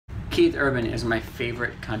Keith Urban is my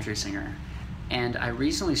favorite country singer, and I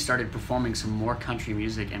recently started performing some more country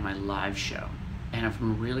music in my live show, and I've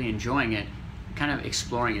been really enjoying it, kind of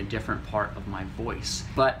exploring a different part of my voice.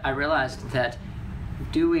 But I realized that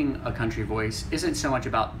doing a country voice isn't so much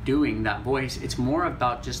about doing that voice, it's more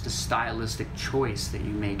about just the stylistic choice that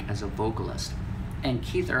you make as a vocalist. And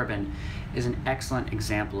Keith Urban is an excellent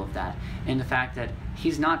example of that, in the fact that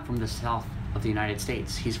he's not from the south of the United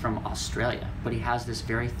States, he's from Australia, but he has this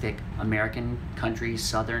very thick American country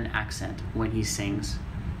southern accent when he sings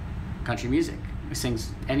country music. He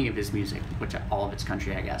sings any of his music, which all of it's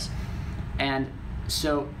country, I guess. And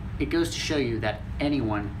so it goes to show you that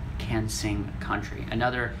anyone can sing country.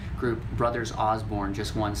 Another group, Brothers Osborne,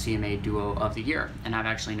 just won CMA Duo of the Year, and I've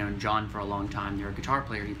actually known John for a long time. They're a guitar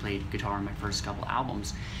player. He played guitar on my first couple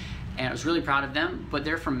albums, and I was really proud of them. But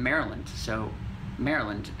they're from Maryland, so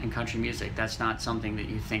Maryland and country music, that's not something that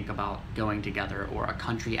you think about going together, or a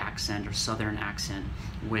country accent or southern accent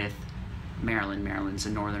with Maryland. Maryland's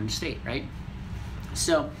a northern state, right?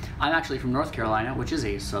 So I'm actually from North Carolina, which is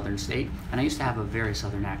a southern state, and I used to have a very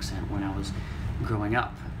southern accent when I was growing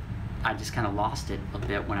up. I just kind of lost it a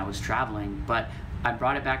bit when I was traveling, but I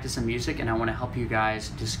brought it back to some music, and I want to help you guys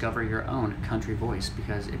discover your own country voice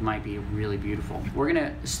because it might be really beautiful. We're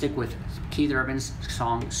gonna stick with Keith Urban's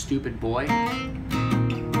song "Stupid Boy"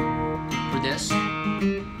 for this. So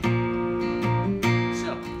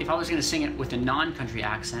if I was gonna sing it with a non-country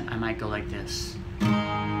accent, I might go like this.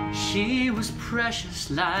 She was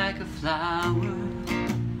precious like a flower.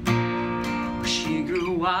 She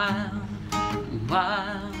grew wild,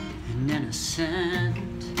 wild and innocent.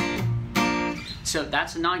 So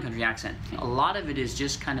that's a non-country accent. A lot of it is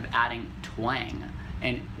just kind of adding twang.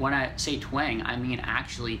 And when I say twang, I mean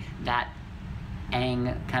actually that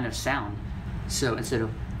ang kind of sound. So instead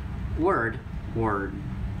of word, word,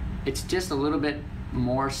 it's just a little bit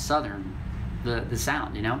more southern, the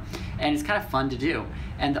sound, you know? And it's kind of fun to do.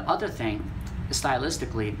 And the other thing,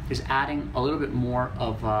 stylistically, is adding a little bit more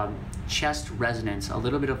of chest resonance, a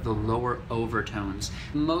little bit of the lower overtones.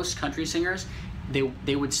 Most country singers,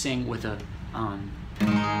 they would sing with a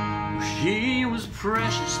she was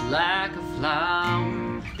precious like a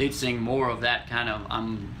flower. They'd sing more of that kind of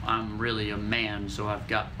I'm really a man, so I've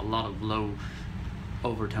got a lot of low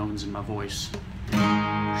overtones in my voice.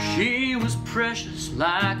 She was precious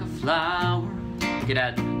like a flower. You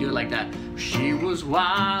could do it like that. She was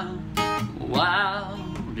wild,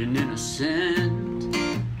 wild and innocent.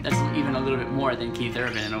 That's even a little bit more than Keith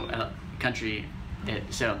Urban in country.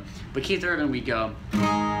 But Keith Urban, we go.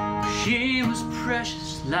 She was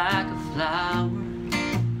precious like a flower.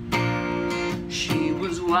 She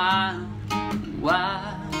was wild,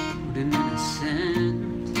 wild and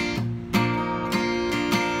innocent.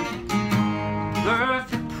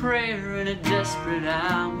 Perfect prayer in a desperate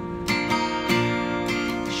hour.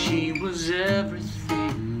 She was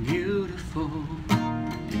everything beautiful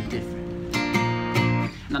and different.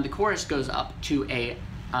 Now the chorus goes up to a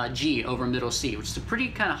G over middle C, which is a pretty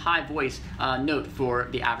kind of high voice note for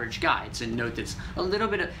the average guy. It's a note that's a little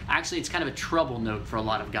bit of, actually it's kind of a treble note for a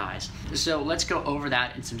lot of guys. So let's go over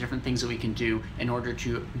that and some different things that we can do in order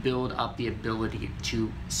to build up the ability to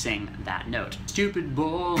sing that note. Stupid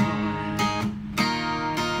boy,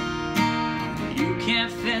 you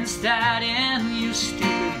can't fence that in, you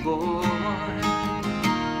stupid boy.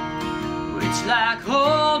 It's like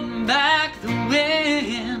holding back the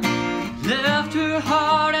wind. Left her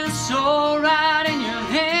heart and soul right in your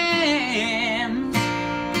hands.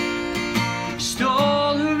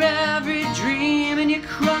 Stole her every dream and you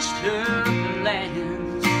crushed her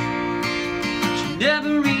plans. She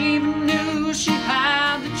never even knew she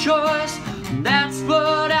had the choice. That's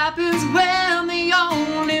what happens when the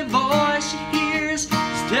only voice she hears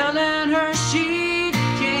is telling her she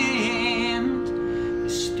can't. You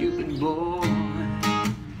stupid boy.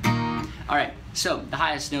 Alright, so the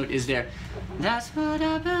highest note is there. That's what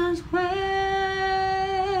happens when.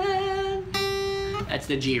 That's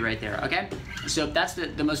the G right there, okay? So that's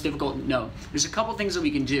the most difficult note. There's a couple things that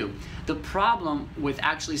we can do. The problem with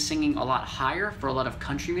actually singing a lot higher for a lot of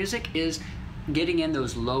country music is getting in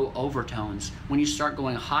those low overtones. When you start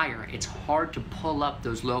going higher, it's hard to pull up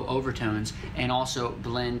those low overtones and also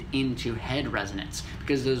blend into head resonance,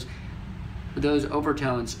 because those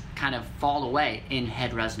overtones kind of fall away in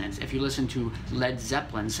head resonance. If you listen to Led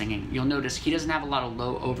Zeppelin singing, you'll notice he doesn't have a lot of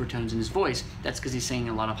low overtones in his voice. That's because he's singing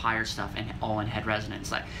a lot of higher stuff and all in head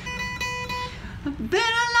resonance. Like, been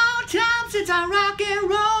a long time since I rock and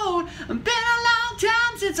roll. Been a long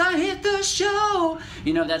time since I hit the show.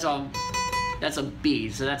 You know, that's a B,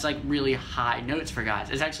 so that's like really high notes for guys.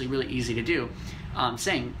 It's actually really easy to do.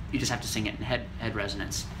 Sing, you just have to sing it in head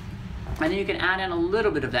resonance. And then you can add in a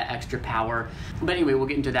little bit of that extra power. But anyway, we'll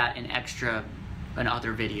get into that in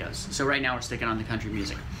other videos. So right now we're sticking on the country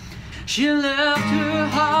music. She left her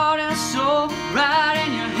heart and soul right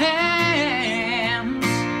in your hands.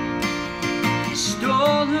 You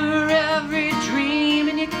stole her every dream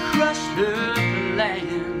and you crushed her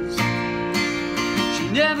plans. She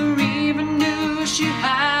never even knew she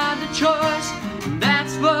had the choice. And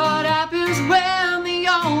that's what happens when the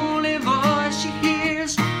only voice she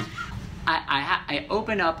hears. I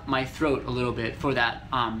open up my throat a little bit for that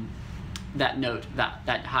that note,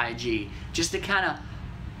 that high G, just to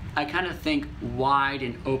I kind of think wide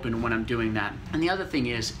and open when I'm doing that. And the other thing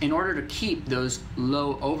is, in order to keep those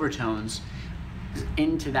low overtones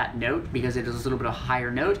into that note, because it is a little bit of a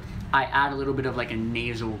higher note, I add a little bit of like a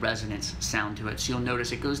nasal resonance sound to it. So you'll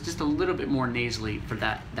notice it goes just a little bit more nasally for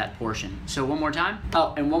that portion. So one more time.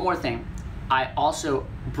 Oh, and one more thing. I also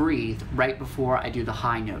breathe right before I do the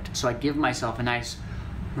high note. So I give myself a nice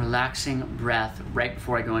relaxing breath right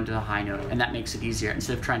before I go into the high note, and that makes it easier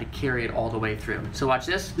instead of trying to carry it all the way through. So watch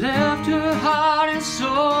this. Left her heart and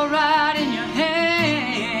soul right in your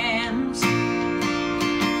hands.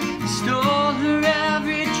 Stole her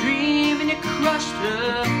every dream and you crushed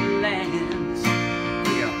her plans. Here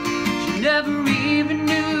we go. She never even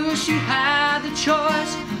knew she had the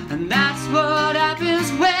choice, and that's what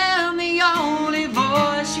happens when the only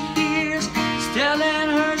voice she hears is telling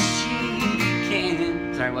her she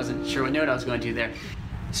can't. Sorry, I wasn't sure what note I was going to there.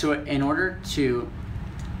 So in order to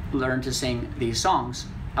learn to sing these songs,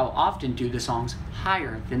 I'll often do the songs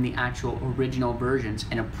higher than the actual original versions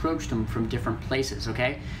and approach them from different places,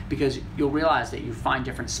 okay? Because you'll realize that you find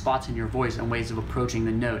different spots in your voice and ways of approaching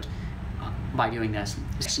the note by doing this.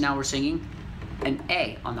 So now we're singing an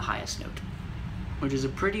A on the highest note, which is a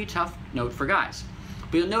pretty tough note for guys.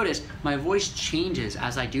 But you'll notice my voice changes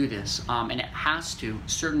as I do this, and it has to.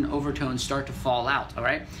 Certain overtones start to fall out, all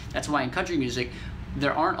right? That's why in country music,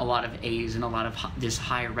 there aren't a lot of A's and a lot of this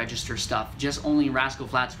higher register stuff. Just only Rascal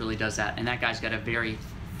Flatts really does that, and that guy's got a very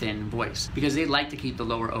thin voice because they like to keep the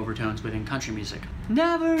lower overtones within country music.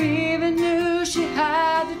 Never even knew she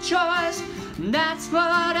had the choice, and that's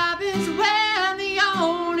what happens when the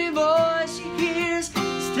only voice she hears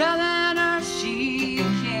is telling her she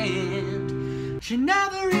can't. She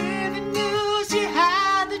never even knew she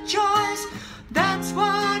had the choice. That's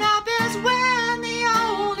what happens when the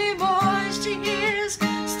only voice she hears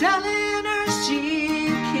is telling her she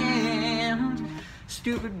can't.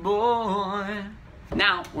 Stupid boy.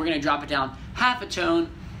 Now we're gonna drop it down half a tone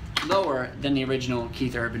lower than the original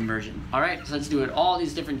Keith Urban version. All right, so let's do it all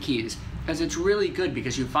these different keys, because it's really good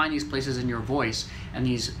because you find these places in your voice and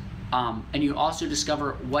these and you also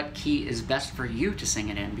discover what key is best for you to sing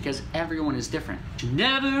it in, because everyone is different. She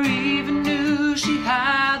never even knew she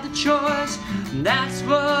had the choice, and that's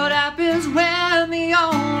what happens when the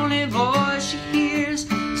only voice she hears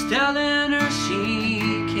is telling her she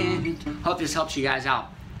can't. Hope this helps you guys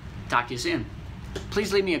out. Talk to you soon.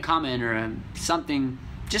 Please leave me a comment or something.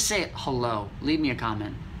 Just say hello. Leave me a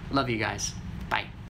comment. Love you guys.